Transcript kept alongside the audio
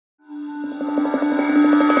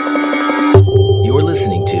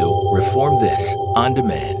Reform This on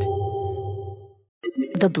demand.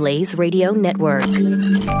 The Blaze Radio Network.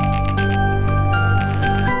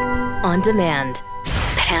 On demand.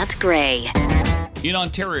 Pat Gray. In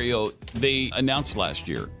Ontario, they announced last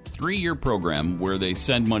year a 3-year program where they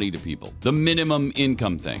send money to people. The minimum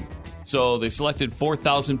income thing. So they selected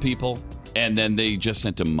 4,000 people, and then they just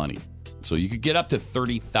sent them money. So you could get up to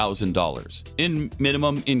 $30,000 in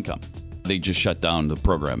minimum income. They just shut down the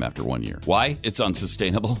program after 1 year. Why? It's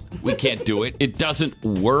unsustainable. We can't do it. It doesn't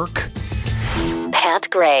work. Pat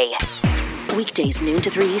Gray. Weekdays noon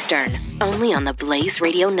to 3 Eastern. Only on the Blaze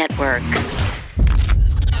Radio Network.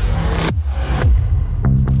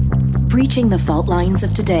 Breaching the fault lines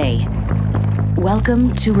of today.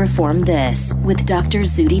 Welcome to Reform This with Dr.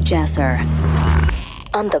 Zuhdi Jasser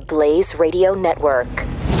on the Blaze Radio Network.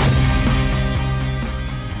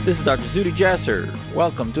 This is Dr. Zuhdi Jasser.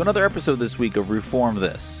 Welcome to another episode this week of Reform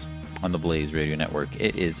This on the Blaze Radio Network.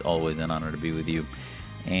 It is always an honor to be with you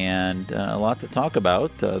and a lot to talk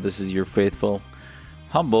about. This is your faithful,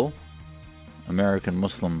 humble American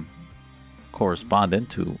Muslim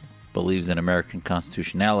correspondent who believes in American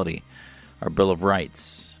constitutionality, our Bill of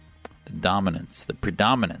Rights, the dominance, the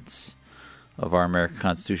predominance of our American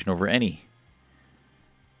Constitution over any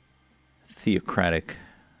theocratic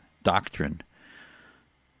doctrine,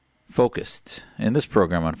 focused in this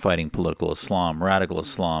program on fighting political Islam, radical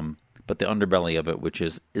Islam, but the underbelly of it, which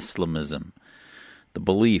is Islamism. The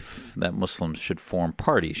belief that Muslims should form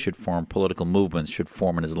parties, should form political movements, should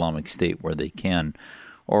form an Islamic state where they can,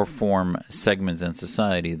 or form segments in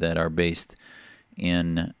society that are based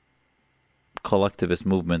in collectivist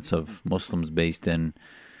movements of Muslims based in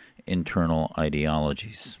internal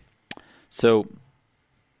ideologies. So,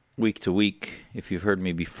 week to week, if you've heard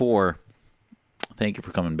me before, thank you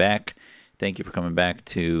for coming back. Thank you for coming back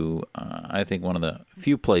to, I think, one of the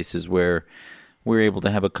few places where we're able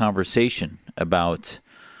to have a conversation about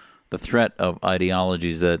the threat of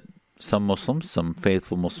ideologies that some Muslims, some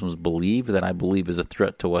faithful Muslims believe, that I believe is a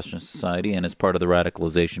threat to Western society and is part of the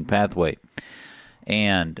radicalization pathway.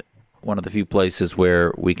 And one of the few places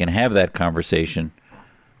where we can have that conversation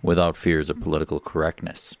without fears of political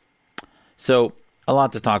correctness. So, a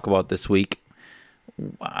lot to talk about this week.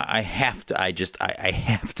 I have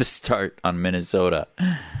to start on Minnesota.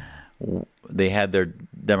 They had their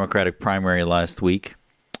Democratic primary last week,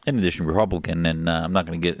 in addition to Republican, and I'm not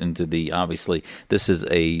going to get into obviously, this is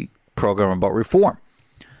a program about reform.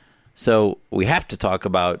 So we have to talk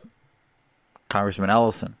about Congressman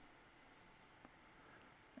Ellison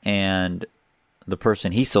and the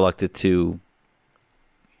person he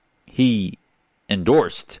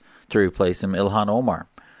endorsed to replace him, Ilhan Omar.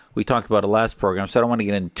 We talked about it last program, so I don't want to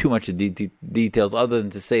get into too much of details other than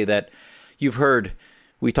to say that you've heard,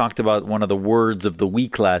 we talked about one of the words of the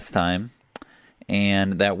week last time,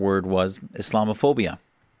 and that word was Islamophobia.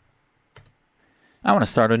 I want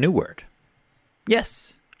to start a new word.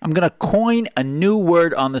 Yes, I'm going to coin a new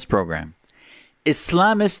word on this program.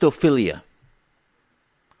 Islamistophilia.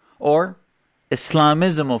 Or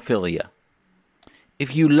Islamismophilia.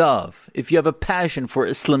 If you have a passion for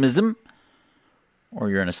Islamism, or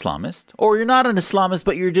you're an Islamist, or you're not an Islamist,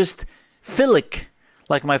 but you're just philic,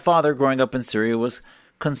 like my father growing up in Syria was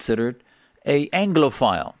considered an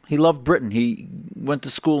Anglophile. He loved Britain. He went to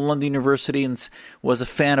school at London University and was a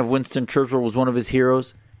fan of Winston Churchill, was one of his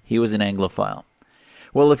heroes. He was an Anglophile.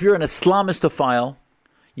 Well, if you're an Islamistophile,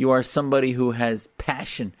 you are somebody who has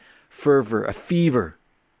passion, fervor, a fever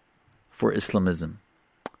for Islamism.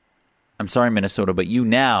 I'm sorry, Minnesota, but you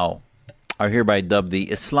now are hereby dubbed the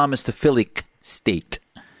Islamistophilic state.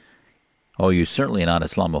 Oh, you're certainly not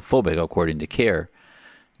Islamophobic, according to CARE.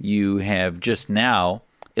 You have just now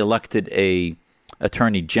elected a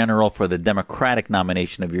attorney general for the Democratic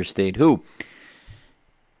nomination of your state. Who?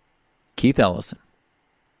 Keith Ellison.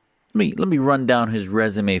 Let me run down his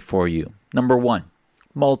resume for you. Number one,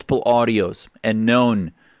 multiple audios and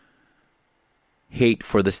known hate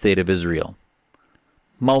for the state of Israel.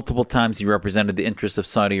 Multiple times he represented the interests of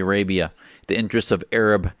Saudi Arabia, the interests of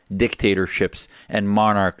Arab dictatorships and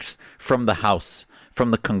monarchs from the House,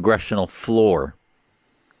 from the congressional floor,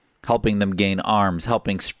 helping them gain arms,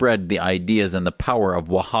 helping spread the ideas and the power of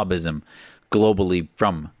Wahhabism globally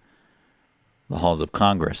from the halls of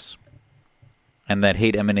Congress. And that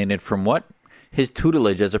hate emanated from what? His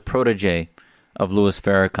tutelage as a protege of Louis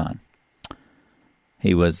Farrakhan.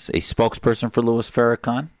 He was a spokesperson for Louis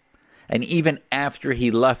Farrakhan. And even after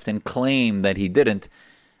he left and claimed that he didn't,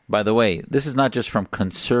 by the way, this is not just from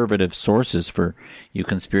conservative sources for you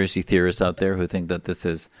conspiracy theorists out there who think that this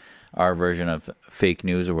is our version of fake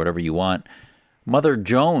news or whatever you want. Mother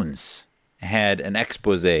Jones had an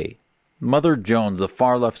expose Mother Jones, the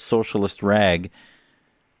far-left socialist rag,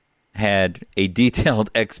 had a detailed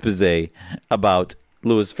expose about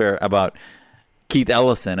about Keith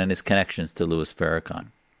Ellison and his connections to Louis Farrakhan.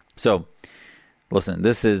 So, listen,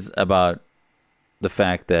 this is about the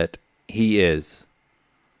fact that he is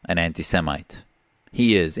an anti-Semite.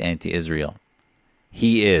 He is anti-Israel.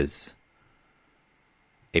 He is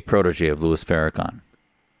a protege of Louis Farrakhan.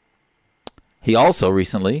 He also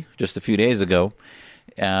recently, just a few days ago,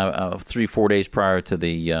 3-4 days prior to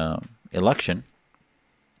the election,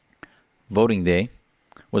 voting day,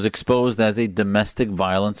 was exposed as a domestic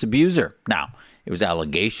violence abuser. Now, it was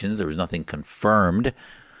allegations. There was nothing confirmed,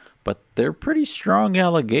 but they're pretty strong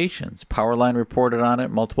allegations. Powerline reported on it,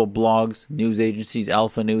 multiple blogs, news agencies,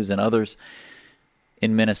 Alpha News, and others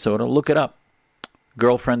in Minnesota. Look it up.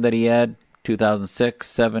 Girlfriend that he had, 2006,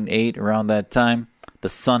 7, 8, around that time. The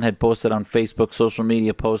son had posted on Facebook social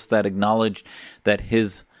media posts that acknowledged that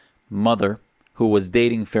his mother, who was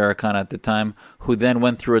dating Farrakhan at the time, who then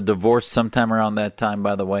went through a divorce sometime around that time,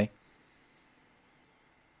 by the way,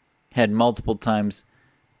 had multiple times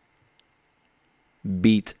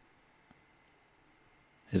beat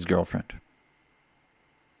his girlfriend.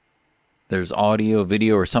 There's audio,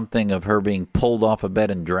 video, or something of her being pulled off a bed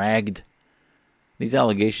and dragged. These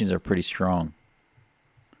allegations are pretty strong.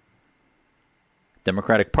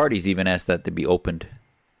 Democratic parties even asked that to be opened,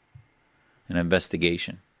 an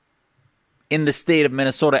investigation. In the state of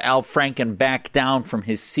Minnesota, Al Franken backed down from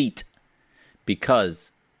his seat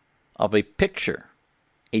because of a picture,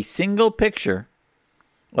 a single picture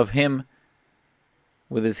of him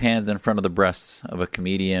with his hands in front of the breasts of a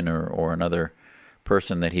comedian or another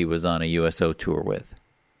person that he was on a USO tour with.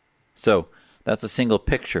 So that's a single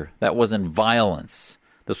picture. That wasn't violence.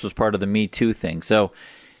 This was part of the Me Too thing. So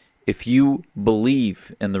if you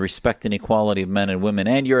believe in the respect and equality of men and women,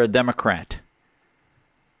 and you're a Democrat,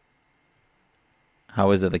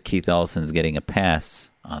 how is it that Keith Ellison's getting a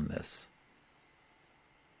pass on this?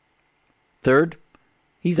 Third,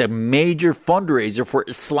 he's a major fundraiser for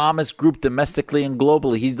Islamist groups domestically and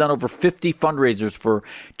globally. He's done over 50 fundraisers for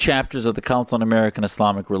chapters of the Council on American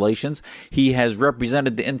Islamic Relations. He has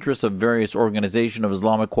represented the interests of various organizations of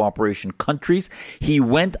Islamic cooperation countries. He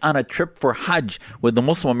went on a trip for Hajj with the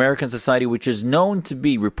Muslim American Society, which is known to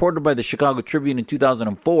be, reported by the Chicago Tribune in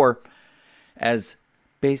 2004, as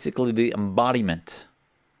basically the embodiment,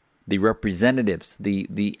 the representatives,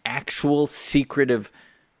 the actual secretive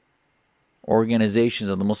organizations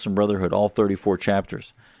of the Muslim Brotherhood, all 34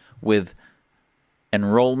 chapters, with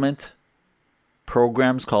enrollment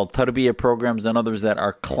programs called Tarbiyah programs and others that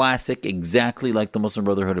are classic, exactly like the Muslim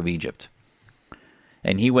Brotherhood of Egypt.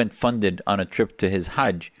 And he went funded on a trip to his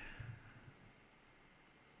Hajj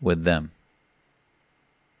with them.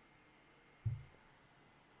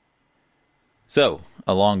 So,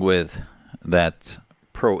 along with that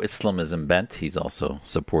pro-Islamism bent, he's also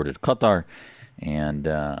supported Qatar and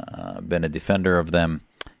been a defender of them.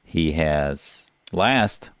 He has,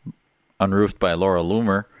 last, unroofed by Laura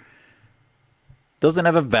Loomer, doesn't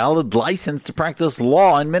have a valid license to practice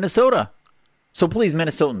law in Minnesota. So please,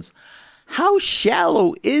 Minnesotans, how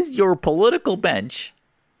shallow is your political bench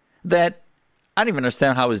that I don't even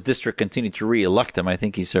understand how his district continued to re-elect him. I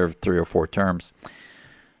think he served 3 or 4 terms.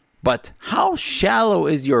 But how shallow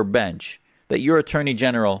is your bench that your attorney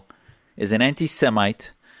general is an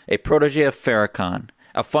anti-Semite, a protege of Farrakhan,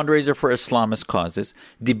 a fundraiser for Islamist causes,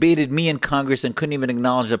 debated me in Congress and couldn't even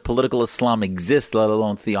acknowledge that political Islam exists, let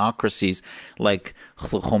alone theocracies like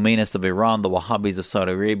the Khomeinis of Iran, the Wahhabis of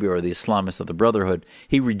Saudi Arabia, or the Islamists of the Brotherhood.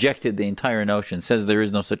 He rejected the entire notion, says there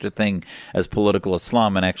is no such a thing as political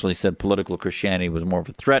Islam, and actually said political Christianity was more of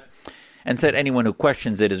a threat, and said anyone who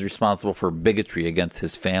questions it is responsible for bigotry against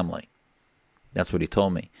his family. That's what he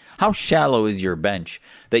told me. How shallow is your bench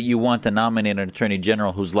that you want to nominate an attorney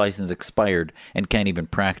general whose license expired and can't even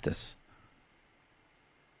practice?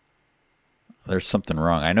 There's something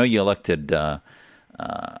wrong. I know you elected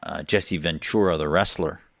Jesse Ventura, the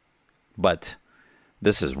wrestler, but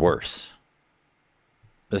this is worse.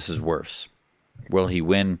 This is worse. Will he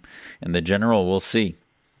win in the general? We'll see.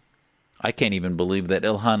 I can't even believe that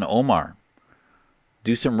Ilhan Omar,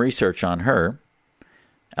 do some research on her.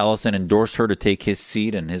 Ellison endorsed her to take his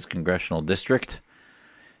seat in his congressional district,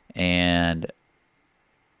 and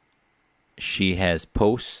she has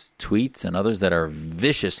posts, tweets, and others that are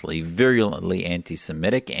viciously, virulently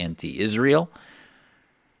anti-Semitic, anti-Israel.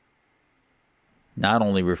 Not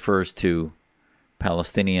only refers to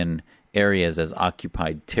Palestinian areas as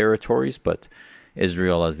occupied territories, but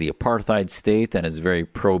Israel as the apartheid state, and is very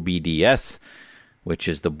pro-BDS, which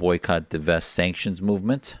is the boycott, divest, sanctions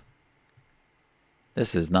movement.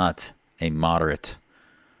 This is not a moderate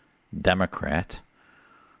Democrat.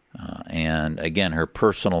 And again, her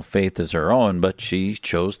personal faith is her own, but she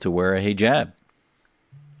chose to wear a hijab.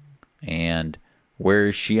 And where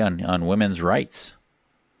is she on women's rights,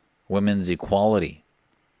 women's equality?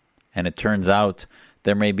 And it turns out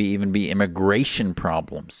there may even be immigration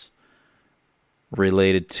problems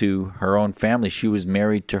related to her own family. She was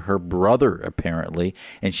married to her brother, apparently,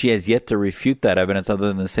 and she has yet to refute that evidence other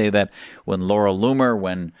than to say that when Laura Loomer,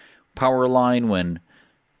 when Powerline, when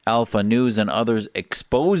Alpha News and others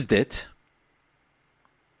exposed it,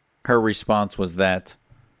 her response was that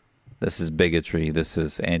this is bigotry, this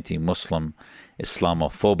is anti-Muslim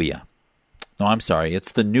Islamophobia. No, I'm sorry,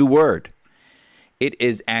 it's the new word. It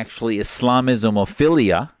is actually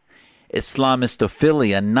Islamismophilia,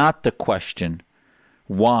 Islamistophilia, not the question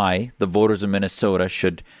why the voters of Minnesota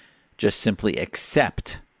should just simply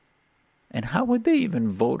accept. And how would they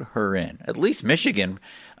even vote her in? At least Michigan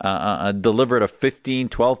delivered a 15,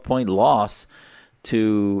 12-point loss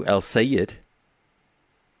to El Sayed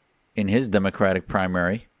in his Democratic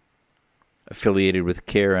primary, affiliated with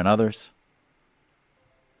CARE and others.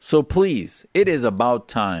 So please, it is about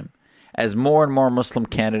time, as more and more Muslim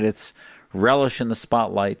candidates relish in the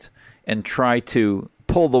spotlight and try to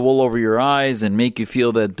pull the wool over your eyes and make you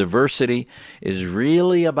feel that diversity is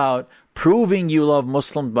really about proving you love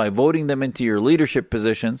Muslims by voting them into your leadership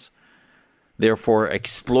positions, therefore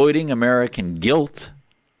exploiting American guilt.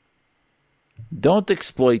 Don't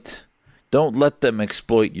let them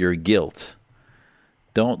exploit your guilt.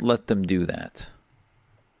 Don't let them do that.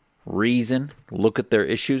 Reason, look at their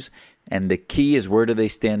issues, and the key is, where do they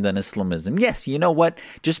stand on Islamism? Yes, you know what?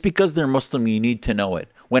 Just because they're Muslim, you need to know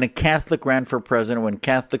it. When a Catholic ran for president, when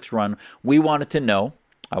Catholics run, we wanted to know,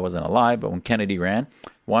 I wasn't alive, but when Kennedy ran,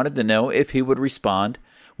 wanted to know if he would respond.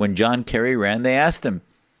 When John Kerry ran, they asked him,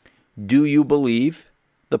 do you believe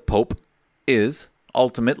the Pope is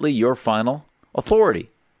ultimately your final authority?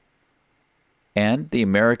 And the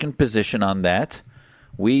American position on that,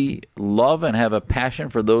 we love and have a passion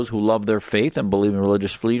for those who love their faith and believe in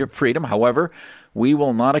religious freedom. However, we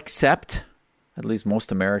will not accept, at least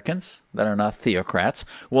most Americans that are not theocrats,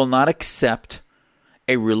 will not accept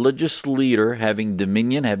a religious leader having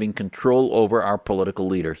dominion, having control over our political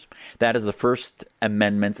leaders. That is the First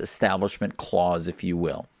Amendment's establishment clause, if you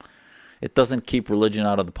will. It doesn't keep religion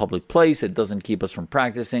out of the public place. It doesn't keep us from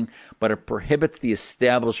practicing, but it prohibits the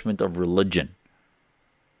establishment of religion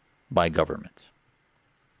by government.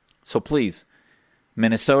 So please,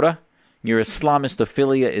 Minnesota, your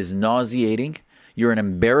Islamistophilia is nauseating. You're an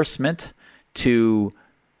embarrassment to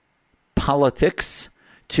politics,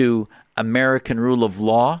 to American rule of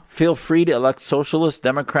law. Feel free to elect socialists,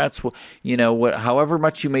 Democrats, however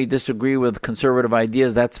much you may disagree with conservative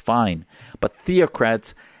ideas, that's fine. But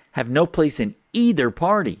theocrats have no place in either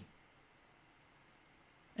party.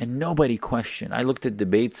 And nobody questioned. I looked at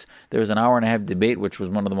debates. There was an hour-and-a-half debate, which was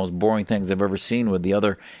one of the most boring things I've ever seen, with the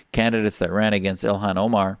other candidates that ran against Ilhan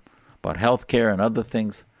Omar about health care and other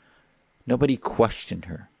things. Nobody questioned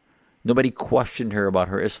her. Nobody questioned her about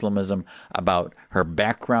her Islamism, about her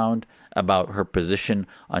background, about her position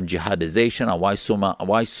on jihadization, on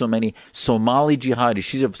why so many Somali jihadis.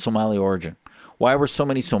 She's of Somali origin. Why were so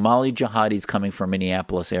many Somali jihadis coming from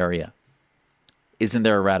Minneapolis area? Isn't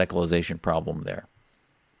there a radicalization problem there?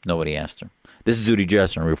 Nobody asked her. This is Zuhdi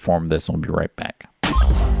Jasser, and Reform This, and we'll be right back.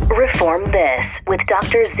 Reform This with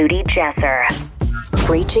Dr. Zuhdi Jasser.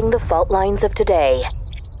 Breaching the fault lines of today.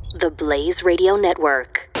 The Blaze Radio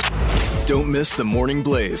Network. Don't miss the Morning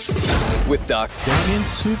Blaze with Doc. Onion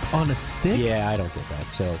soup on a stick? Yeah, I don't get that.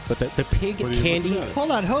 So, but the pig candy.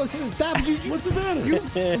 Hold on, stop! What's the matter? You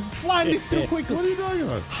flying this too quickly. What are you talking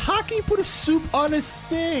about? How can you put a soup on a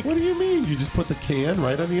stick? What do you mean? You just put the can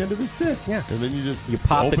right on the end of the stick. Yeah, and then you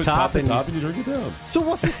pop the top and you drink it down. So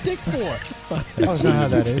what's the stick for? That's not how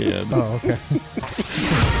that is. Oh, okay.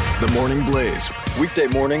 The Morning Blaze, weekday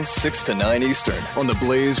morning 6 to 9 Eastern on the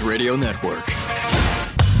Blaze Radio Network.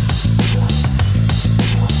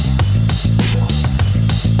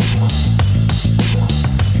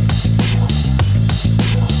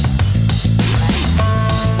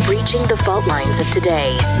 Breaching the fault lines of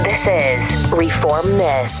today. This is Reform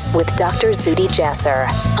This with Dr. Zuhdi Jasser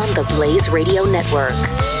on the Blaze Radio Network.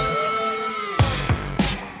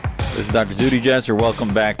 This is Dr. Zuhdi Jasser.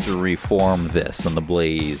 Welcome back to Reform This on the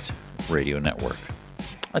Blaze Radio Network.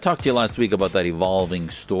 I talked to you last week about that evolving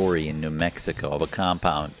story in New Mexico of a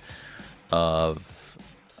compound of,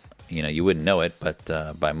 you wouldn't know it,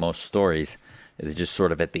 but by most stories, they just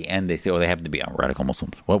sort of at the end, they say, they happen to be radical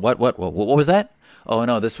Muslims. What was that? Oh,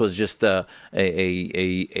 no, this was just a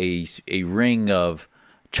ring of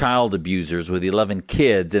child abusers with 11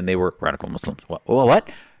 kids, and they were radical Muslims. What?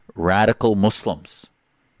 radical Muslims,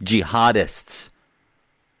 jihadists.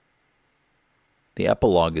 The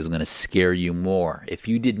epilogue is going to scare you more. If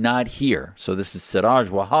you did not hear, so this is Siraj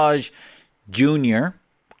Wahhaj Jr.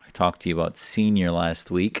 I talked to you about Senior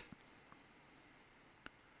last week.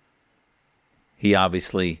 He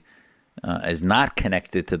obviously is not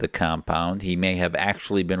connected to the compound. He may have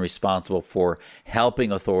actually been responsible for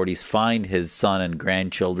helping authorities find his son and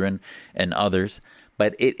grandchildren and others,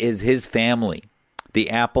 but it is his family. The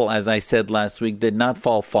apple, as I said last week, did not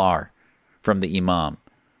fall far from the imam.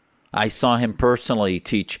 I saw him personally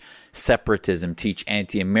teach separatism, teach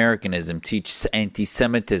anti-Americanism, teach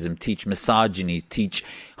anti-Semitism, teach misogyny, teach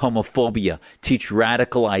homophobia, teach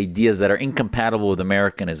radical ideas that are incompatible with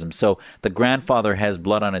Americanism. So the grandfather has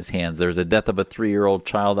blood on his hands. There's a death of a 3-year-old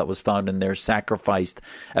child that was found in there, sacrificed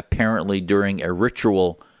apparently during a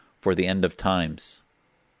ritual for the end of times.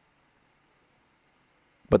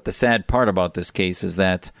 But the sad part about this case is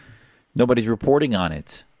that nobody's reporting on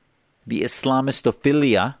it. The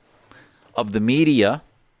Islamistophilia of the media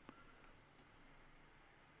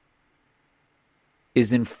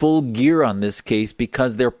is in full gear on this case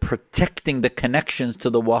because they're protecting the connections to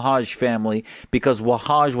the Wahhaj family, because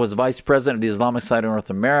Wahhaj was vice president of the Islamic Society of North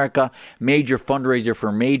America, major fundraiser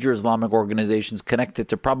for major Islamic organizations connected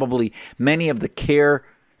to probably many of the CARE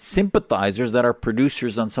sympathizers that are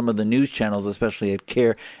producers on some of the news channels, especially at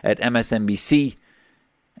CARE, at MSNBC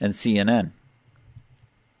and CNN.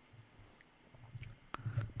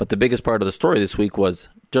 But the biggest part of the story this week was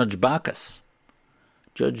Judge Bacchus.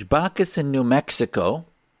 Judge Bacchus in New Mexico,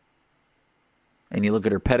 and you look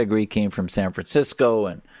at her pedigree, came from San Francisco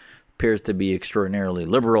and appears to be extraordinarily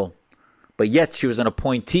liberal, but yet she was an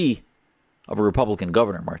appointee of a Republican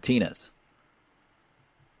governor, Martinez.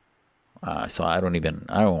 So I don't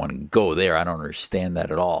want to go there. I don't understand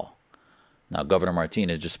that at all. Now, Governor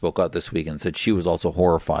Martinez just spoke out this week and said she was also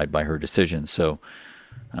horrified by her decision. So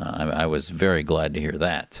I was very glad to hear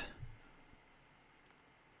that.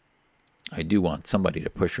 I do want somebody to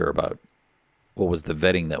push her about what was the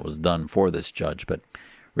vetting that was done for this judge. But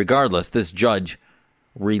regardless, this judge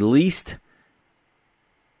released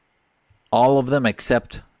all of them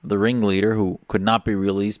except the ringleader, who could not be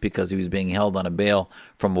released because he was being held on a bail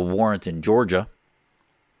from a warrant in Georgia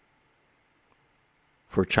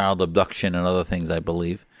for child abduction and other things, I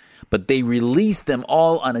believe. But they released them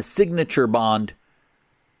all on a signature bond,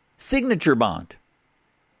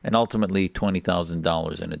 and ultimately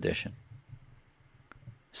 $20,000 in addition.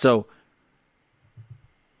 So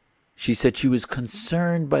she said she was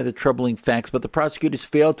concerned by the troubling facts, but the prosecutors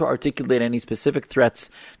failed to articulate any specific threats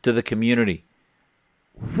to the community.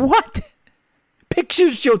 What?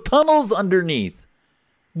 Pictures show tunnels underneath,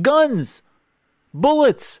 guns,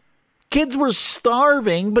 bullets. Kids were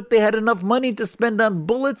starving, but they had enough money to spend on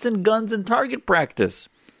bullets and guns and target practice.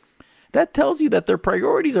 That tells you that their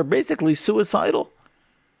priorities are basically suicidal.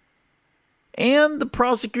 And the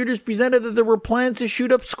prosecutors presented that there were plans to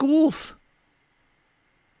shoot up schools.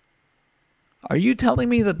 Are you telling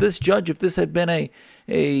me that this judge, if this had been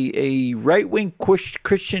a right-wing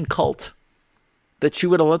Christian cult, that she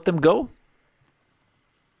would have let them go?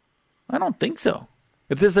 I don't think so.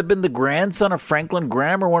 If this had been the grandson of Franklin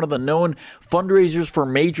Graham or one of the known fundraisers for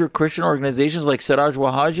major Christian organizations like Siraj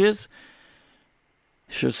Wahhaj is,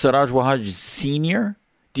 Siraj Wahhaj Sr.,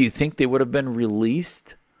 do you think they would have been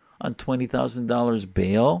released on $20,000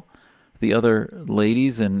 bail? The other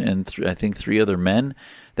ladies and I think 3 other men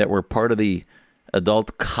that were part of the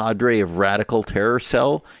adult cadre of radical terror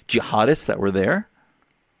cell jihadists that were there,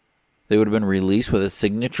 they would have been released with a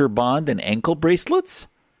signature bond and ankle bracelets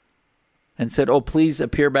and said, oh, please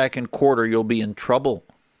appear back in court or you'll be in trouble.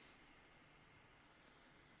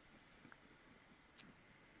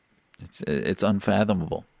 It's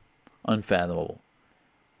unfathomable. Unfathomable.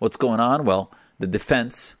 What's going on? Well, the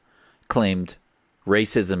defense claimed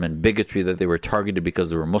racism and bigotry, that they were targeted because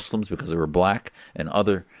they were Muslims, because they were black, and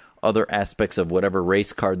other aspects of whatever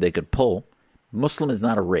race card they could pull. Muslim is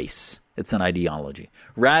not a race. It's an ideology.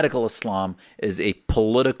 Radical Islam is a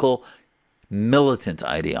political, militant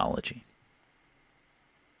ideology.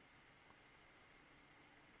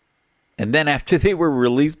 And then after they were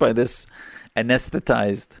released by this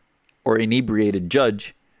anesthetized or inebriated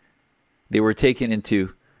judge, they were taken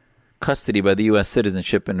into custody by the U.S.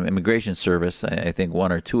 Citizenship and Immigration Service, I think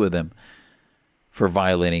 1 or 2 of them, for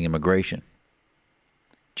violating immigration.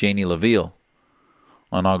 Janie LaVille,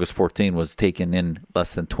 on August 14, was taken in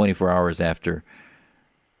less than 24 hours after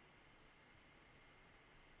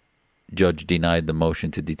judge denied the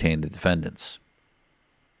motion to detain the defendants.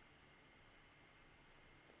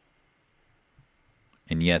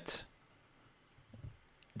 And yet,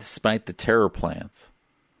 despite the terror plans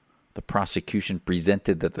The prosecution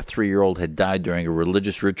presented that the 3-year-old had died during a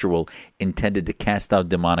religious ritual intended to cast out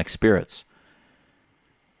demonic spirits.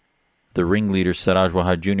 The ringleader, Siraj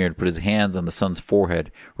Wahaj Jr., had put his hands on the son's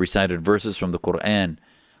forehead, recited verses from the Quran.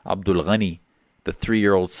 Abdul Ghani, the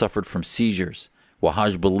 3-year-old, suffered from seizures.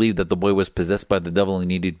 Wahaj believed that the boy was possessed by the devil and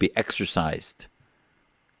needed to be exorcised.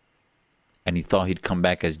 And he thought he'd come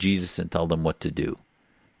back as Jesus and tell them what to do.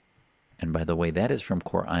 And by the way, that is from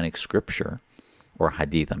Quranic scripture, or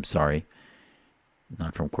hadith, I'm sorry.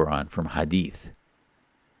 Not from Quran, from hadith.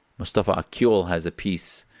 Mustafa Akyol has a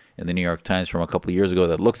piece in the New York Times from a couple of years ago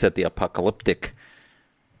that looks at the apocalyptic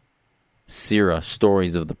seerah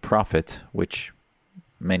stories of the Prophet, which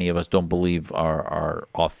many of us don't believe are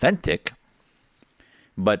authentic.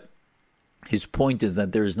 But his point is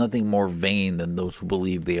that there is nothing more vain than those who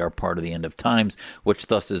believe they are part of the end of times, which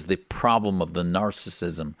thus is the problem of the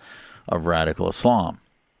narcissism of radical Islam.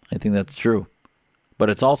 I think that's true. But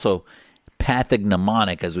it's also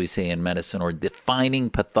pathognomonic, as we say in medicine, or defining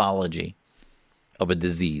pathology of a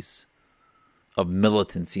disease, of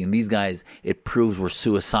militancy. And these guys, it proves, were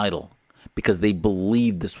suicidal because they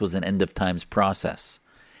believed this was an end of times process.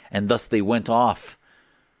 And thus they went off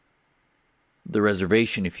the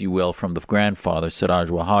reservation, if you will, from the grandfather, Siraj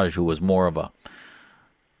Wahaj, who was more of a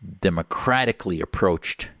democratically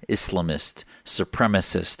approached Islamist,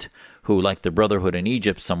 supremacist, who, like the Brotherhood in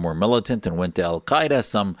Egypt, some were militant and went to Al-Qaeda,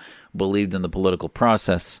 some believed in the political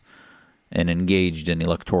process and engaged in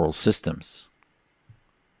electoral systems.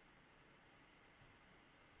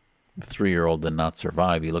 The 3-year-old did not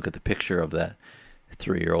survive. You look at the picture of that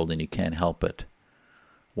 3-year-old and you can't help it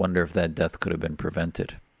wonder if that death could have been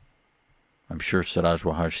prevented. I'm sure Siraj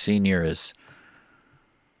Wahaj Sr. is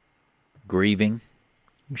grieving.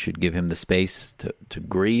 We should give him the space to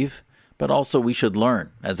grieve, but also we should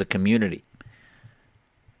learn as a community.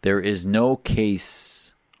 There is no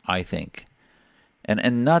case, I think,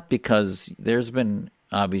 and not because there's been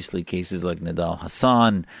obviously cases like Nidal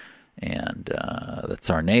Hassan and the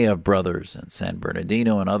Tsarnaev brothers and San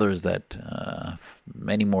Bernardino and others that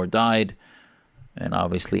many more died, and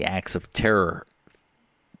obviously acts of terror,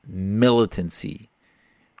 militancy,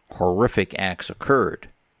 horrific acts occurred,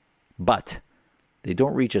 but they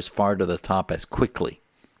don't reach as far to the top as quickly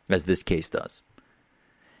as this case does.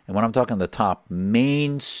 And when I'm talking the top,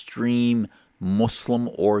 mainstream Muslim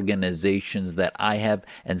organizations that I have,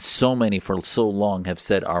 and so many for so long have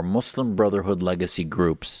said are Muslim Brotherhood legacy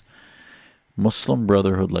groups. Muslim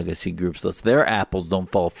Brotherhood legacy groups. Thus, their apples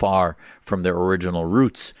don't fall far from their original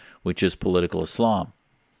roots, which is political Islam.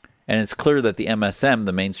 And it's clear that the MSM,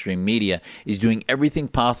 the mainstream media, is doing everything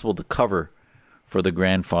possible to cover for the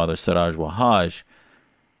grandfather, Siraj Wahaj,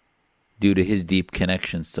 due to his deep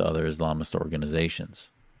connections to other Islamist organizations.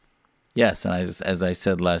 Yes, and as I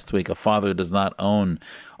said last week, a father does not own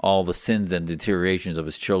all the sins and deteriorations of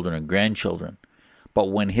his children and grandchildren.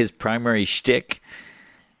 But when his primary shtick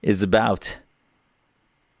is about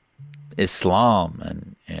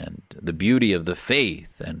Islam and the beauty of the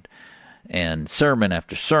faith and sermon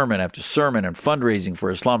after sermon after sermon and fundraising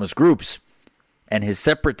for Islamist groups and his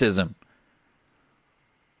separatism,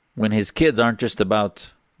 when his kids aren't just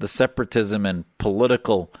about the separatism and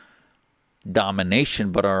political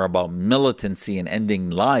domination, but are about militancy and ending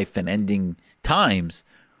life and ending times,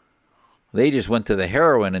 they just went to the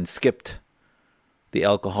heroin and skipped the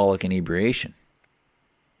alcoholic inebriation.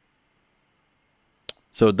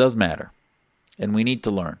 So it does matter. And we need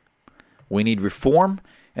to learn. We need reform.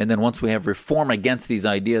 And then once we have reform against these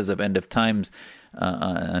ideas of end of times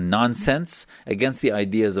nonsense, against the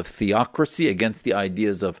ideas of theocracy, against the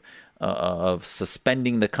ideas of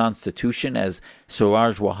suspending the Constitution, as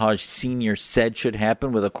Siraj Wahaj Sr. said should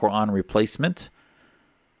happen with a Quran replacement.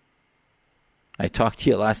 I talked to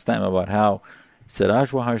you last time about how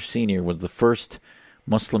Siraj Wahaj Sr. was the first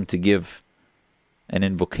Muslim to give an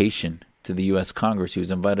invocation to the U.S. Congress. He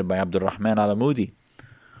was invited by Abdurrahman Alamudi.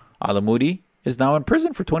 Alamudi is now in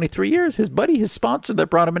prison for 23 years. His buddy, his sponsor that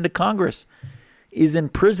brought him into Congress, is in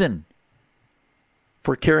prison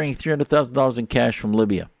for carrying $300,000 in cash from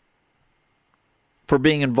Libya, for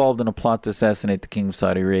being involved in a plot to assassinate the King of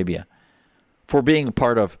Saudi Arabia, for being a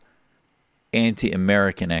part of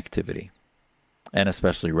anti-American activity, and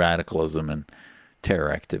especially radicalism and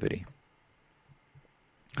terror activity.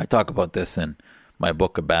 I talk about this in my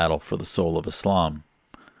book, A Battle for the Soul of Islam.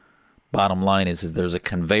 Bottom line is there's a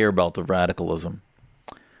conveyor belt of radicalism.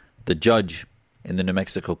 The judge in the New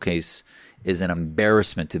Mexico case is an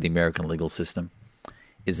embarrassment to the American legal system,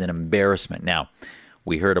 is an embarrassment. Now,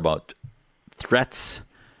 we heard about threats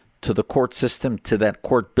to the court system, to that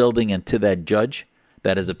court building, and to that judge.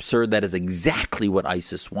 That is absurd. That is exactly what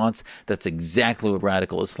ISIS wants. That's exactly what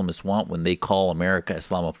radical Islamists want when they call America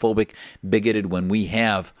Islamophobic, bigoted, when we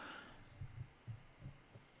have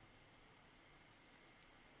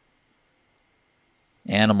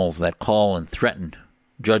animals that call and threaten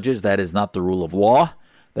judges. That is not the rule of law.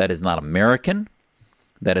 That is not American.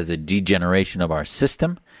 That is a degeneration of our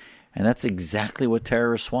system. And that's exactly what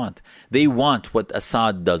terrorists want. They want what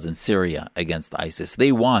Assad does in Syria against ISIS.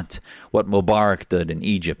 They want what Mubarak did in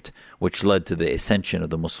Egypt, which led to the ascension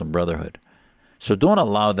of the Muslim Brotherhood. So don't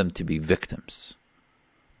allow them to be victims.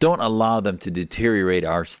 Don't allow them to deteriorate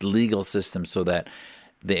our legal system so that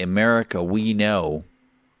the America we know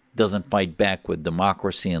doesn't fight back with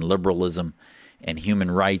democracy and liberalism and human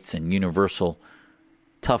rights and universal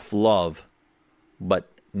tough love, but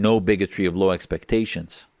no bigotry of low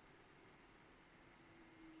expectations.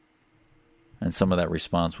 And some of that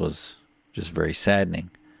response was just very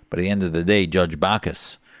saddening. But at the end of the day, Judge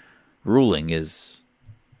Bacchus' ruling is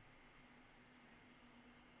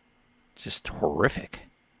just horrific.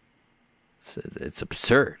 It's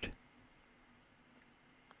absurd.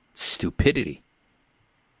 It's stupidity.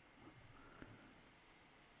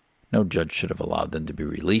 No judge should have allowed them to be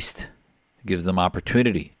released. It gives them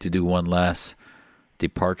opportunity to do one last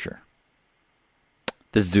departure.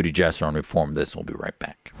 This is Zuhdi Jasser on Reform This. We'll be right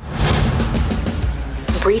back.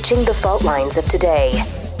 Breaching the fault lines of today.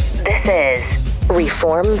 This is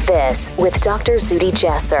Reform This with Dr. Zuhdi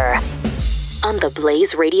Jasser on the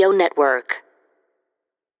Blaze Radio Network.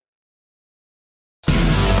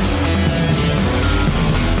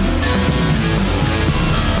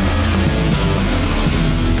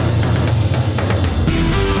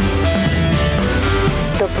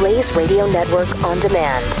 The Blaze Radio Network on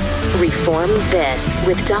demand. Reform This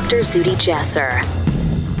with Dr. Zuhdi Jasser.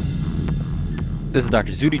 This is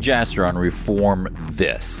Dr. Zuhdi Jasser on Reform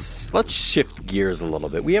This. Let's shift gears a little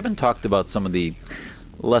bit. We haven't talked about some of the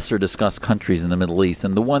lesser discussed countries in the Middle East,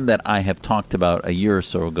 and the one that I have talked about a year or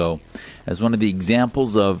so ago as one of the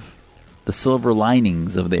examples of the silver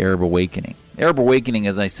linings of the Arab Awakening. The Arab Awakening,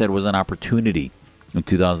 as I said, was an opportunity in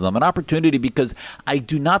 2011. An opportunity because I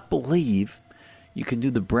do not believe you can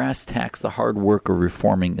do the brass tacks, the hard work of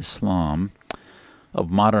reforming Islam, of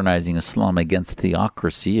modernizing Islam against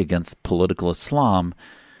theocracy, against political Islam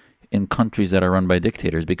in countries that are run by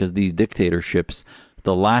dictators, because these dictatorships,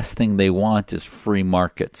 the last thing they want is free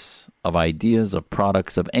markets of ideas, of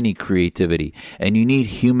products, of any creativity. And you need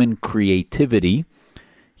human creativity,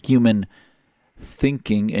 human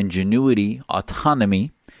thinking, ingenuity,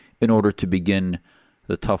 autonomy, in order to begin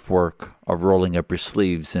the tough work of rolling up your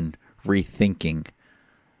sleeves and rethinking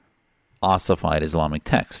ossified Islamic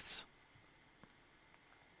texts.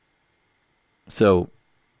 So,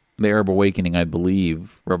 the Arab Awakening, I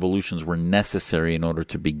believe, revolutions were necessary in order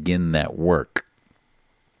to begin that work.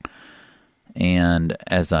 And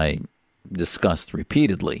as I discussed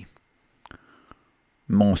repeatedly,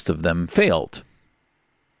 most of them failed.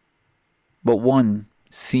 But one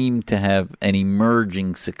seemed to have an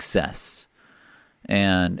emerging success.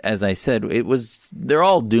 And as I said, they're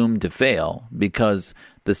all doomed to fail because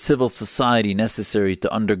the civil society necessary to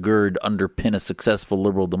underpin a successful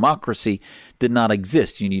liberal democracy did not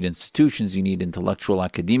exist. You need institutions, you need intellectual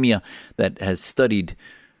academia that has studied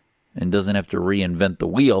and doesn't have to reinvent the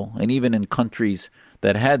wheel. And even in countries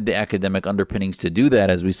that had the academic underpinnings to do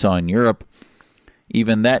that, as we saw in Europe,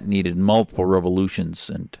 even that needed multiple revolutions,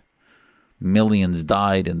 and millions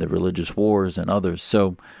died in the religious wars and others.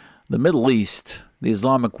 So the Middle East, the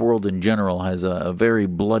Islamic world in general, has a very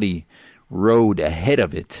bloody road ahead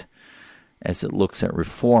of it as it looks at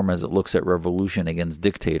reform, as it looks at revolution against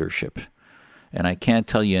dictatorship. And I can't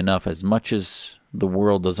tell you enough, as much as the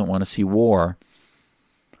world doesn't want to see war,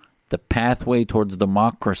 the pathway towards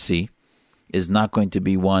democracy is not going to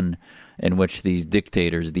be one in which these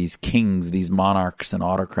dictators, these kings, these monarchs and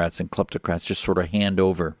autocrats and kleptocrats just sort of hand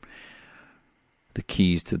over the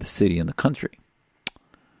keys to the city and the country.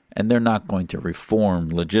 And they're not going to reform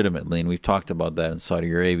legitimately. And we've talked about that in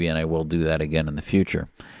Saudi Arabia, and I will do that again in the future.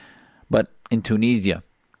 But in Tunisia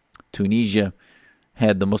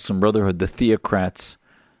had the Muslim Brotherhood, the theocrats,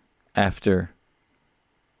 after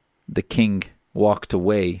the king walked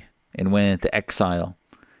away and went into exile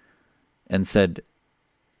and said,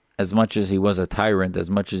 as much as he was a tyrant, as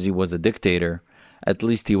much as he was a dictator, at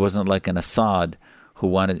least he wasn't like an Assad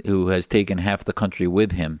who has taken half the country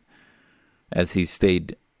with him as he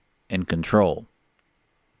stayed in control.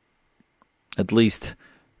 At least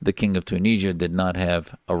the king of Tunisia did not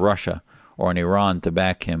have a Russia or an Iran to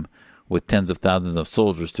back him with tens of thousands of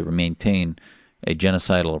soldiers to maintain a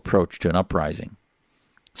genocidal approach to an uprising.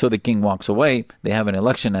 So the king walks away. They have an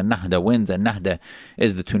election, and Nahda wins. And Nahda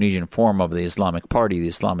is the Tunisian form of the Islamic Party, the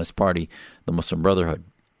Islamist Party, the Muslim Brotherhood.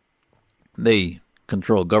 They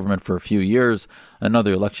control government for a few years.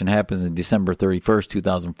 Another election happens in December 31st,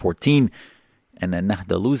 2014, and then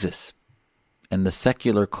Nahda loses. And the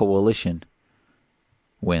secular coalition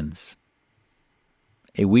wins.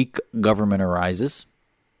 A weak government arises,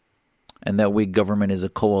 and that weak government is a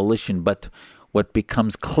coalition. But what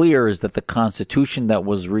becomes clear is that the constitution that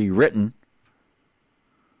was rewritten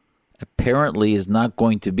apparently is not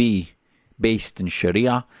going to be based in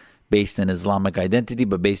Sharia, based in Islamic identity,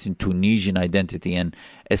 but based in Tunisian identity. And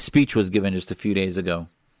a speech was given just a few days ago,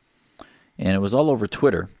 and it was all over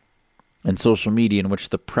Twitter and social media, in which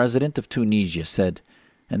the president of Tunisia said,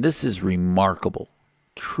 and this is remarkable,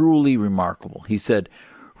 truly remarkable. He said,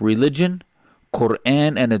 religion,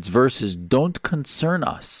 Quran, and its verses don't concern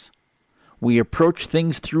us. We approach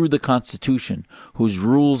things through the constitution, whose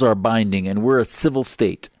rules are binding, and we're a civil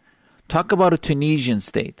state. Talk about a Tunisian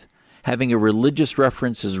state. Having a religious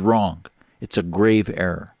reference is wrong. It's a grave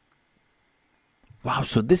error. Wow,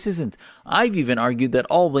 so this isn't... I've even argued that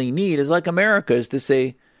all they need is like America, is to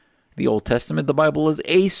say the Old Testament, the Bible, is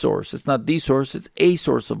a source. It's not the source, it's a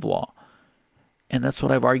source of law. And that's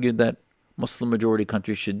what I've argued that Muslim majority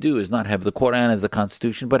countries should do, is not have the Quran as the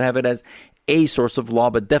constitution, but have it as a source of law,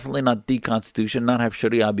 but definitely not the constitution, not have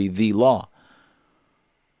Sharia be the law,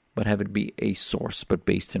 but have it be a source, but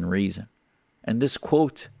based in reason. And this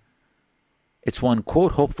quote, it's one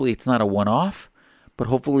quote. Hopefully it's not a one-off, but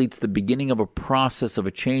hopefully it's the beginning of a process of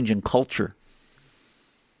a change in culture,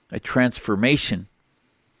 a transformation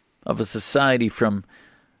of a society from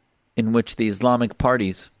in which the Islamic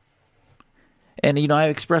parties... And, I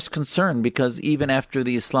expressed concern because even after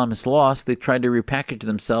the Islamists lost, they tried to repackage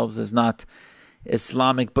themselves as not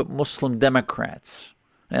Islamic, but Muslim Democrats.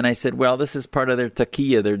 And I said, well, this is part of their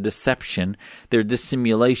taqiyya, their deception, their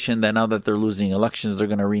dissimulation, that now that they're losing elections, they're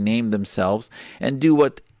going to rename themselves and do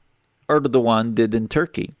what Erdogan did in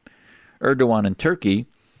Turkey. Erdogan in Turkey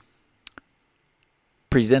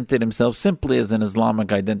presented himself simply as an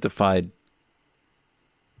Islamic identified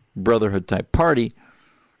brotherhood type party,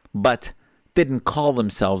 but didn't call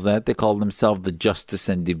themselves that. They called themselves the Justice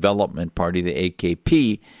and Development Party, the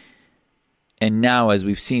AKP. And now, as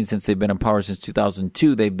we've seen since they've been in power since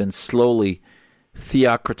 2002, they've been slowly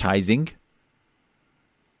theocratizing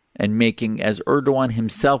and making, as Erdogan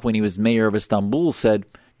himself, when he was mayor of Istanbul, said,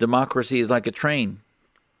 democracy is like a train.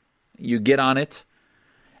 You get on it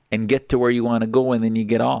and get to where you want to go, and then you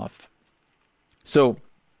get off. So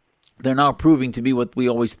they're now proving to be what we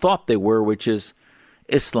always thought they were, which is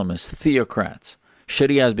Islamists, theocrats.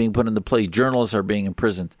 Sharia is being put into place. Journalists are being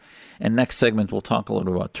imprisoned. And next segment, we'll talk a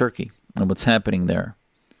little about Turkey and what's happening there.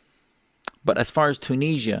 But as far as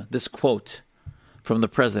Tunisia, this quote from the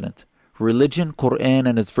president, religion, Quran,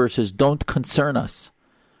 and its verses don't concern us.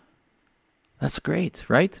 That's great,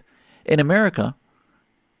 right? In America,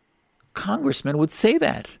 congressman would say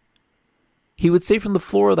that. He would say from the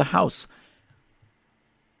floor of the House,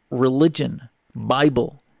 religion,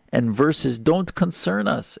 Bible, and verses don't concern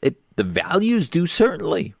us. The values do,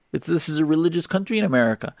 certainly. This is a religious country in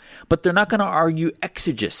America. But they're not going to argue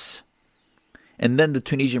exegesis. And then the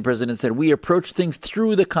Tunisian president said, we approach things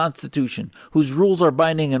through the constitution, whose rules are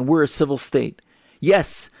binding, and we're a civil state.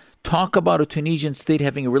 Yes, talk about a Tunisian state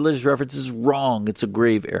having a religious reference is wrong. It's a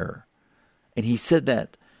grave error. And he said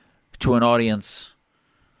that to an audience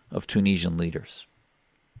of Tunisian leaders.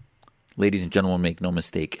 Ladies and gentlemen, make no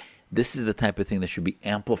mistake. This is the type of thing that should be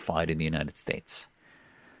amplified in the United States.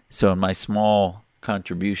 So in my small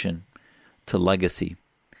contribution to legacy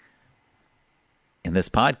in this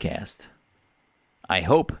podcast, I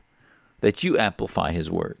hope that you amplify his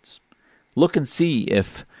words. Look and see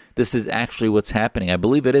if this is actually what's happening. I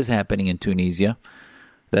believe it is happening in Tunisia,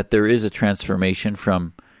 that there is a transformation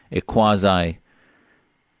from a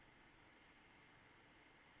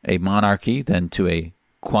monarchy, then to a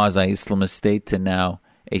quasi-Islamist state, to now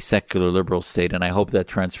a secular liberal state, and I hope that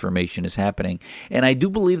transformation is happening. And I do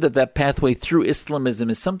believe that that pathway through Islamism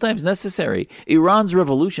is sometimes necessary. Iran's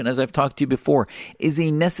revolution, as I've talked to you before, is a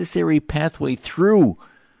necessary pathway through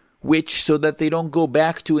which, so that they don't go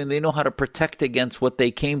back to, and they know how to protect against what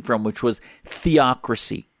they came from, which was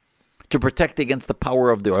theocracy. To protect against the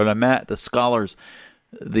power of the ulama, the scholars,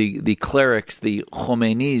 the clerics, the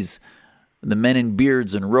Khomeinis, the men in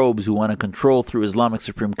beards and robes who want to control through Islamic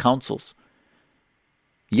Supreme Councils.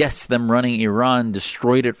 Yes, them running Iran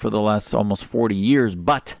destroyed it for the last almost 40 years,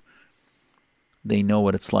 but they know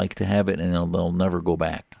what it's like to have it, and they'll never go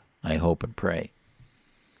back, I hope and pray.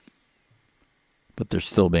 But they're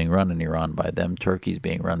still being run in Iran by them. Turkey's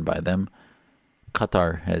being run by them.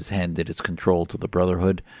 Qatar has handed its control to the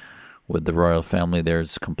Brotherhood. With the royal family,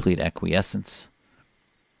 there's complete acquiescence.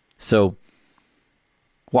 So,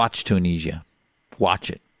 watch Tunisia. Watch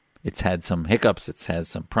it. It's had some hiccups. It's had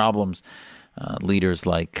some problems. Leaders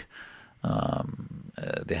like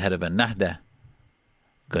the head of Ennahda,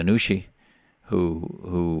 Ghanouchi,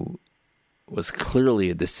 who was clearly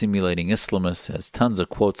a dissimulating Islamist, has tons of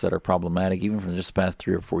quotes that are problematic, even from just the past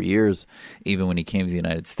 3 or 4 years. Even when he came to the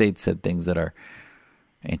United States, said things that are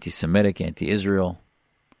anti-Semitic, anti-Israel.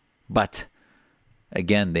 But,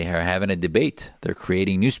 again, they are having a debate. They're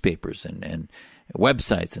creating newspapers and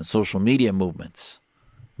websites and social media movements.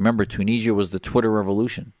 Remember, Tunisia was the Twitter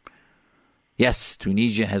revolution. Yes,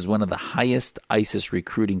 Tunisia has one of the highest ISIS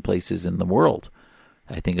recruiting places in the world.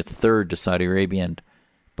 I think it's third to Saudi Arabia and,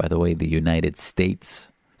 by the way, the United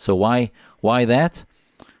States. So why that?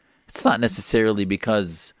 It's not necessarily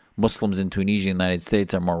because Muslims in Tunisia and the United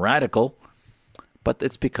States are more radical, but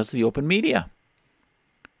it's because of the open media.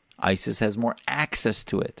 ISIS has more access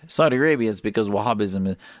to it. Saudi Arabia is because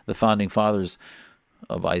Wahhabism, the founding fathers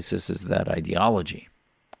of ISIS, is that ideology.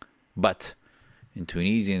 But in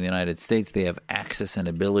Tunisia and the United States, they have access and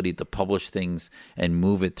ability to publish things and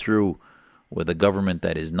move it through with a government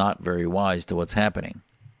that is not very wise to what's happening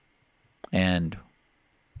and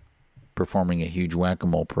performing a huge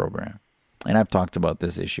whack-a-mole program. And I've talked about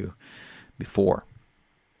this issue before.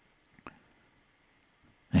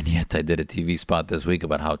 And yet I did a TV spot this week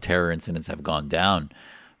about how terror incidents have gone down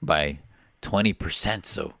by 20%.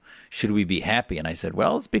 So should we be happy? And I said,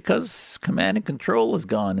 well, it's because command and control is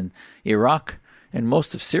gone in Iraq and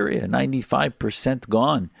most of Syria. 95%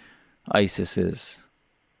 gone, ISIS is.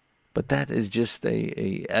 But that is just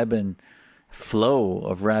a ebb and flow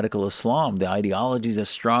of radical Islam. The ideology is as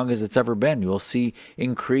strong as it's ever been. You'll see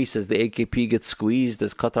increase as the AKP gets squeezed,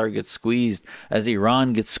 as Qatar gets squeezed, as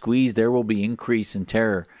Iran gets squeezed. There will be increase in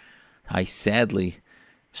terror. I sadly,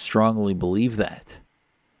 strongly believe that.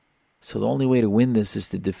 So the only way to win this is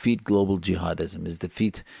to defeat global jihadism, is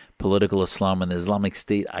defeat political Islam and the Islamic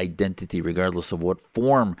State identity, regardless of what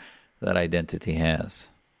form that identity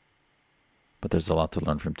has. But there's a lot to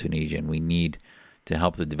learn from Tunisia, and we need to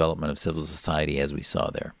help the development of civil society as we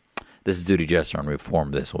saw there. This is Zuhdi Jasser on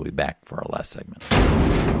Reform This. We'll be back for our last segment.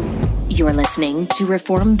 You're listening to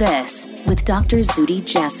Reform This with Dr. Zuhdi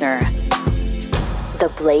Jasser. The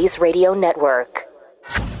Blaze Radio Network.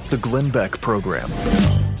 The Glenn Beck Program.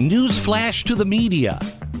 Newsflash to the media.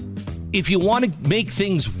 If you want to make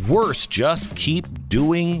things worse, just keep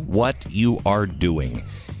doing what you are doing.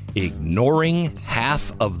 Ignoring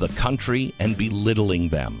half of the country and belittling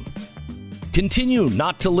them. Continue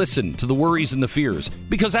not to listen to the worries and the fears,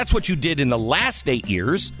 because that's what you did in the last 8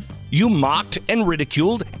 years. You mocked and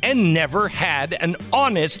ridiculed and never had an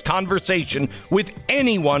honest conversation with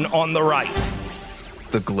anyone on the right.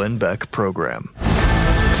 The Glenn Beck Program.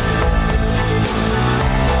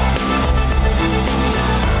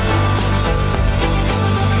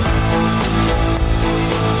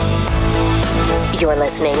 You're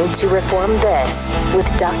listening to Reform This with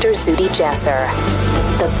Dr. Zuhdi Jasser.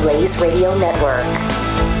 The Blaze Radio Network.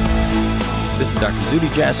 This is Dr. Zuhdi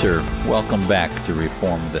Jasser. Welcome back to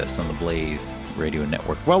Reform This on the Blaze Radio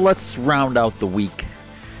Network. Well, let's round out the week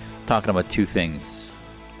talking about two things.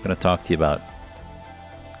 I'm going to talk to you about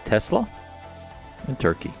Tesla and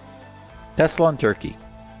Turkey. Tesla and Turkey.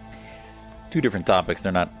 Two different topics.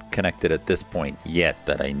 They're not connected at this point yet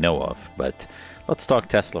that I know of, but let's talk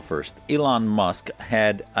Tesla first. Elon Musk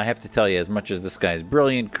had, I have to tell you, as much as this guy is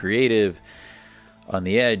brilliant, creative, on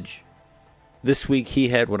the edge, this week he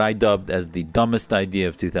had what I dubbed as the dumbest idea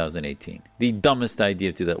of 2018. The dumbest idea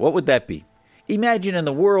of 2018. What would that be? Imagine in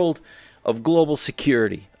the world of global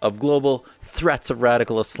security, of global threats of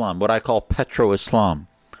radical Islam, what I call petro-Islam.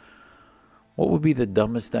 What would be the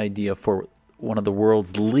dumbest idea for one of the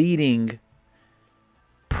world's leading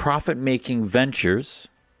profit-making ventures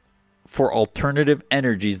for alternative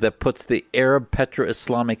energies that puts the Arab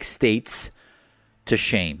petro-Islamic states to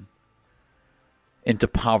shame, into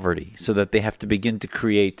poverty, so that they have to begin to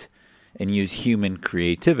create and use human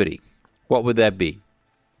creativity? What would that be?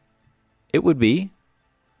 It would be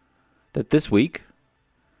that this week,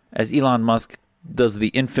 as Elon Musk does the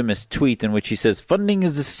infamous tweet in which he says funding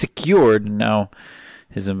is secured, and now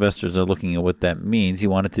his investors are looking at what that means. He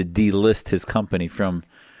wanted to delist his company from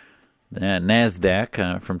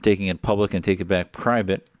NASDAQ, from taking it public and take it back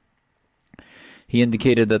private. He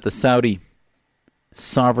indicated that the Saudi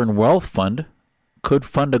Sovereign Wealth Fund could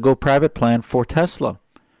fund a go-private plan for Tesla.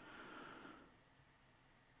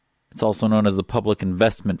 It's also known as the Public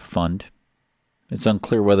Investment Fund. It's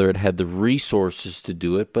unclear whether it had the resources to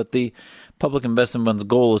do it, but the Public Investment Fund's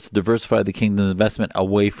goal is to diversify the kingdom's investment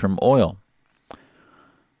away from oil.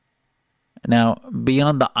 Now,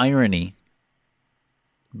 beyond the irony,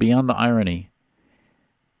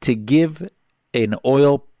 to give an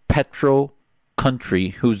oil petro country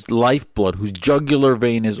whose lifeblood, whose jugular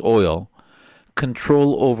vein is oil,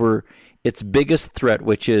 control over its biggest threat,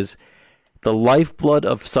 which is the lifeblood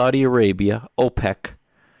of Saudi Arabia, OPEC,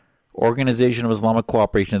 Organization of Islamic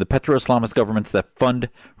Cooperation, the petro-Islamist governments that fund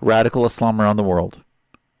radical Islam around the world,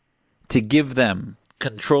 to give them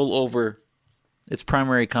control over its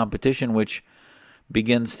primary competition, which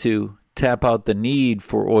begins to tap out the need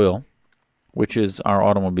for oil, which is our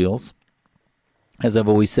automobiles. As I've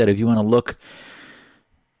always said, if you want to look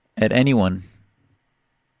at anyone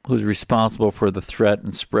who's responsible for the threat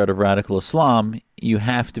and spread of radical Islam, you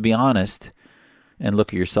have to be honest and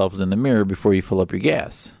look at yourselves in the mirror before you fill up your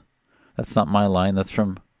gas. That's not my line. That's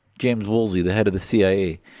from James Woolsey, the head of the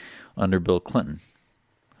CIA under Bill Clinton,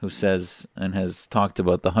 who says and has talked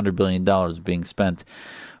about the $100 billion being spent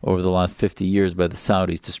over the last 50 years by the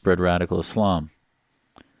Saudis to spread radical Islam.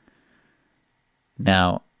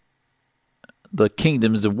 Now, the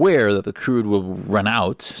kingdom is aware that the crude will run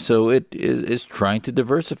out, so it is trying to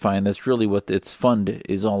diversify, and that's really what its fund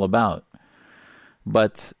is all about.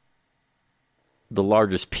 But the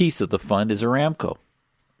largest piece of the fund is Aramco,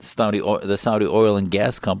 the Saudi oil and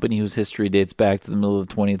gas company whose history dates back to the middle of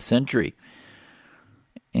the 20th century.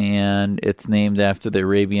 And it's named after the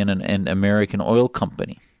Arabian and American oil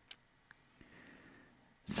company.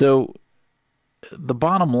 So the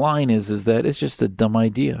bottom line is that it's just a dumb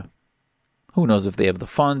idea. Who knows if they have the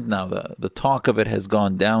fund? Now, the talk of it has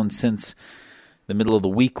gone down since the middle of the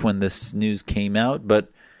week when this news came out.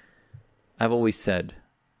 But I've always said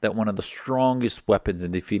that one of the strongest weapons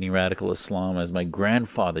in defeating radical Islam, as my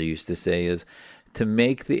grandfather used to say, is to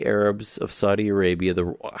make the Arabs of Saudi Arabia,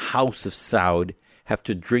 the House of Saud, have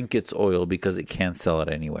to drink its oil because it can't sell it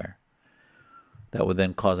anywhere. That would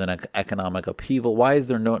then cause an economic upheaval. Why is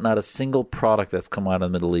there not a single product that's come out of the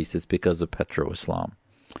Middle East? It's because of petro-Islam.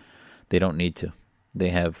 They don't need to. They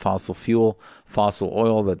have fossil fuel, fossil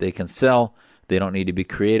oil that they can sell. They don't need to be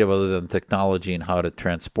creative other than technology and how to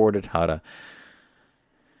transport it, how to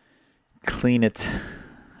clean it,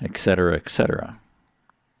 etc., etc.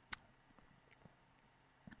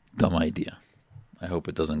 Dumb idea. I hope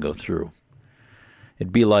it doesn't go through.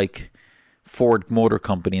 It'd be like Ford Motor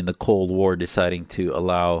Company in the Cold War deciding to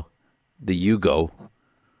allow the Yugo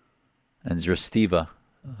and Zrestiva,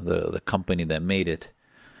 the company that made it,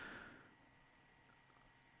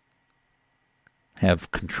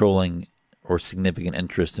 have controlling or significant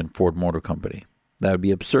interest in Ford Motor Company. That would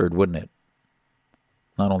be absurd, wouldn't it?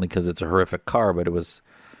 Not only because it's a horrific car, but it was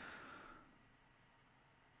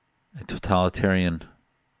a totalitarian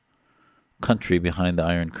country behind the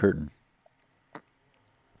Iron Curtain.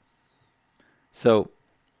 So,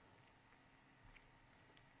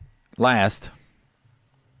 last,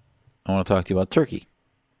 I want to talk to you about Turkey.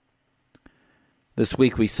 This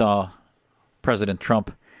week we saw President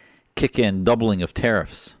Trump kick in doubling of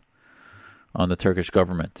tariffs on the Turkish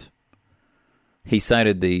government. He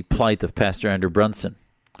cited the plight of Pastor Andrew Brunson,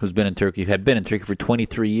 who's been in Turkey, who had been in Turkey for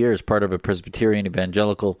 23 years, part of a Presbyterian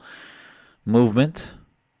evangelical movement,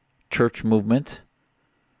 church movement,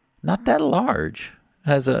 not that large,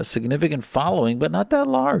 has a significant following, but not that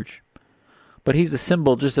large. But he's a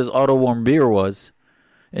symbol, just as Otto Warmbier was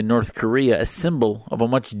in North Korea, a symbol of a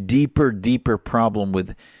much deeper problem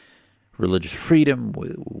with religious freedom,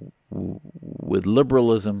 with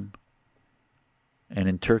liberalism, and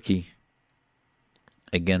in Turkey,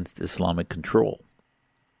 against Islamic control.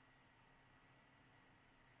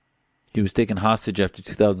 He was taken hostage after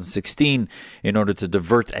 2016 in order to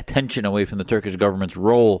divert attention away from the Turkish government's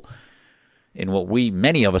role in what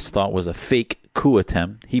many of us thought was a fake coup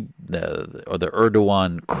attempt. The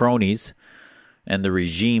Erdogan cronies and the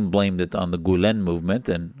regime blamed it on the Gulen movement,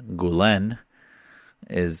 and Gulen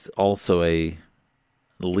is also a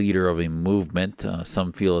leader of a movement.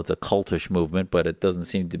 Some feel it's a cultish movement, but it doesn't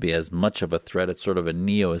seem to be as much of a threat. It's sort of a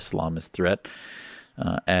neo-Islamist threat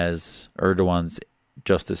as Erdogan's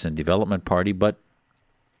Justice and Development Party. But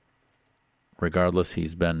regardless,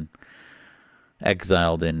 he's been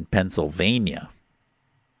exiled in Pennsylvania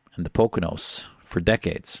and the Poconos for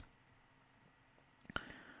decades.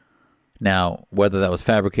 Now, whether that was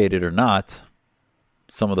fabricated or not,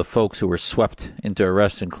 some of the folks who were swept into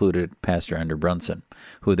arrest included Pastor Andrew Brunson,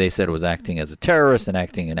 who they said was acting as a terrorist and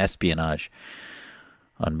acting in espionage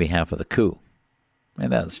on behalf of the coup.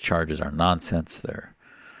 And those charges are nonsense. They're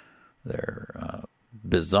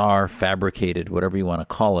bizarre, fabricated, whatever you want to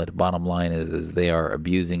call it. Bottom line is they are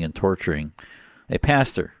abusing and torturing a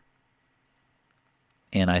pastor.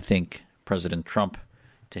 And I think President Trump,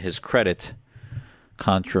 to his credit,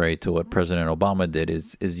 contrary to what President Obama did,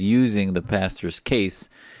 is using the pastor's case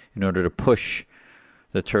in order to push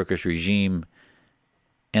the Turkish regime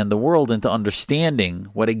and the world into understanding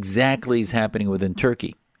what exactly is happening within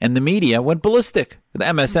Turkey. And the media went ballistic. The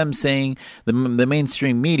MSM saying, the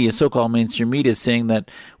mainstream media, so-called mainstream media, saying that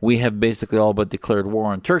we have basically all but declared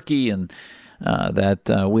war on Turkey and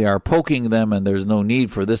that we are poking them and there's no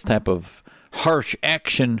need for this type of harsh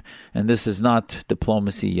action and this is not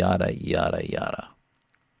diplomacy, yada, yada, yada.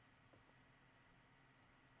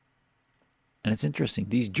 And it's interesting,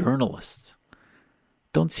 these journalists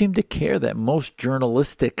don't seem to care that most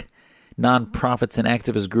journalistic nonprofits and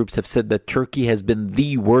activist groups have said that Turkey has been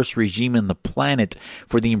the worst regime in the planet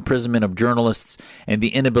for the imprisonment of journalists and the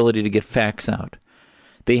inability to get facts out.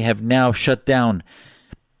 They have now shut down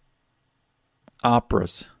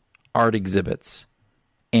operas, art exhibits,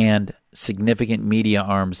 and significant media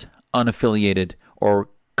arms unaffiliated or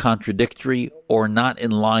contradictory or not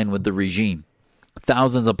in line with the regime.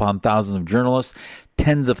 Thousands upon thousands of journalists,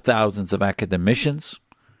 tens of thousands of academicians,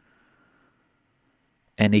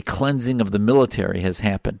 and a cleansing of the military has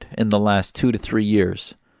happened in the last 2 to 3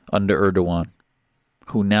 years under Erdogan,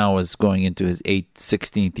 who now is going into his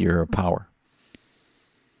 16th year of power.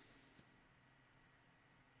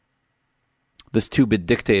 This two-bit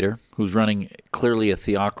dictator, who's running clearly a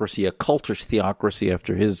theocracy, a cultish theocracy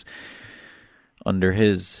under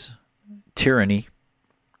his tyranny,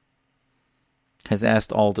 has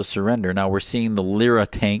asked all to surrender. Now we're seeing the lira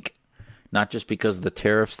tank, not just because of the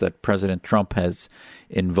tariffs that President Trump has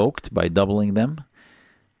invoked by doubling them,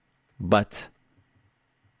 but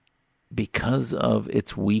because of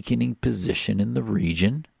its weakening position in the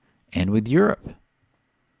region and with Europe.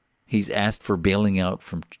 He's asked for bailing out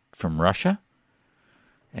from Russia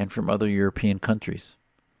and from other European countries.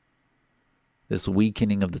 This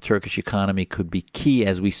weakening of the Turkish economy could be key,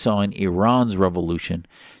 as we saw in Iran's revolution,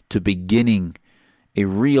 to beginning a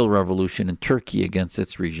real revolution in Turkey against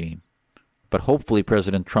its regime. But hopefully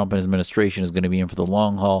President Trump and his administration is going to be in for the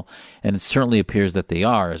long haul, and it certainly appears that they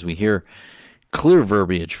are, as we hear clear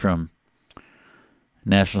verbiage from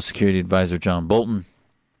National Security Advisor John Bolton,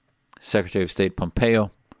 Secretary of State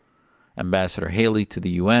Pompeo, Ambassador Haley to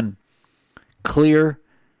the UN. Clear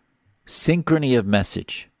synchrony of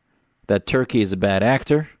message that Turkey is a bad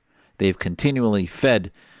actor. They've continually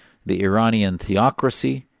fed the Iranian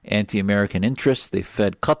theocracy, anti-American interests. They've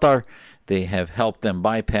fed Qatar. They have helped them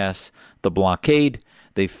bypass the blockade.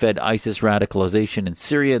 They've fed ISIS radicalization in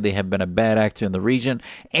Syria. They have been a bad actor in the region.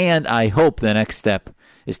 And I hope the next step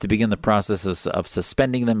is to begin the process of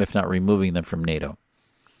suspending them, if not removing them from NATO.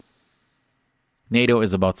 NATO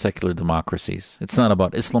is about secular democracies. It's not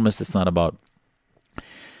about Islamists. It's not about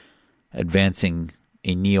advancing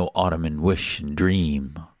a neo-Ottoman wish and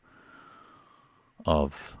dream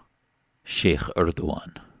of Sheikh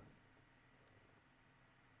Erdogan.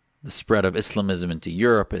 The spread of Islamism into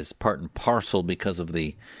Europe is part and parcel because of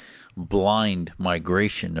the blind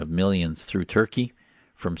migration of millions through Turkey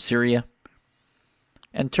from Syria.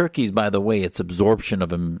 And Turkey's, by the way, its absorption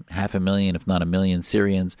of 500,000, if not 1 million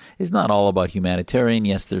Syrians is not all about humanitarian.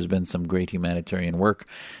 Yes, there's been some great humanitarian work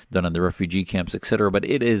done in the refugee camps, etc., but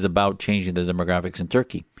it is about changing the demographics in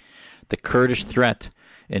Turkey. The Kurdish threat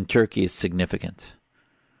in Turkey is significant.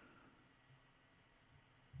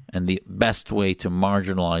 And the best way to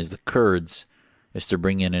marginalize the Kurds is to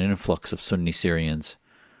bring in an influx of Sunni Syrians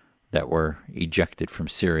that were ejected from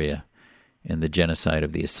Syria in the genocide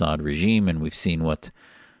of the Assad regime, and we've seen what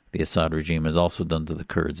the Assad regime has also done to the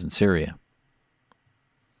Kurds in Syria.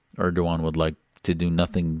 Erdogan would like to do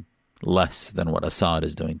nothing less than what Assad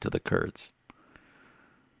is doing to the Kurds.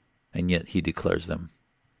 And yet he declares them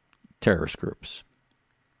terrorist groups.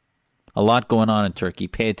 A lot going on in Turkey.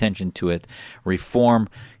 Pay attention to it. Reform.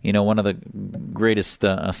 You know, one of the greatest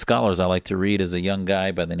scholars I like to read is a young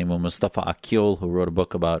guy by the name of Mustafa Akyol, who wrote a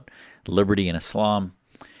book about liberty in Islam.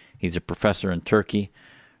 He's a professor in Turkey.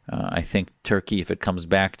 I think Turkey, if it comes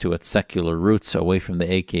back to its secular roots away from the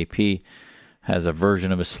AKP, has a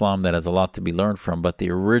version of Islam that has a lot to be learned from. But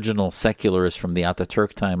the original secularists from the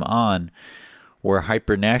Ataturk time on were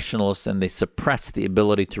hyper-nationalists, and they suppressed the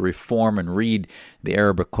ability to reform and read the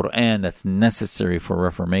Arabic Quran that's necessary for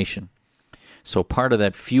reformation. So part of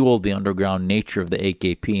that fueled the underground nature of the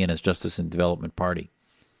AKP and its Justice and Development Party.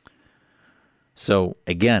 So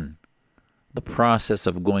again, the process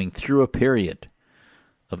of going through a period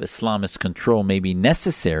of Islamist control may be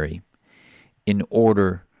necessary in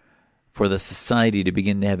order for the society to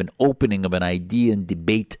begin to have an opening of an idea and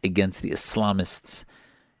debate against the Islamists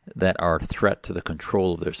that are a threat to the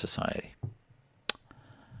control of their society.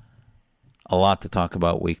 A lot to talk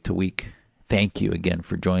about week to week. Thank you again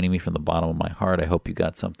for joining me from the bottom of my heart. I hope you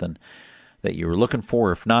got something that you were looking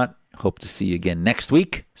for. If not, hope to see you again next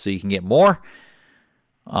week so you can get more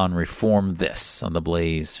on Reform This on the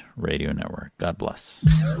Blaze Radio Network. God bless.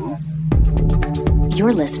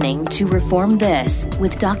 You're listening to Reform This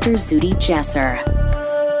with Dr. Zuhdi Jasser.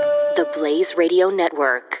 The Blaze Radio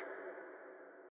Network.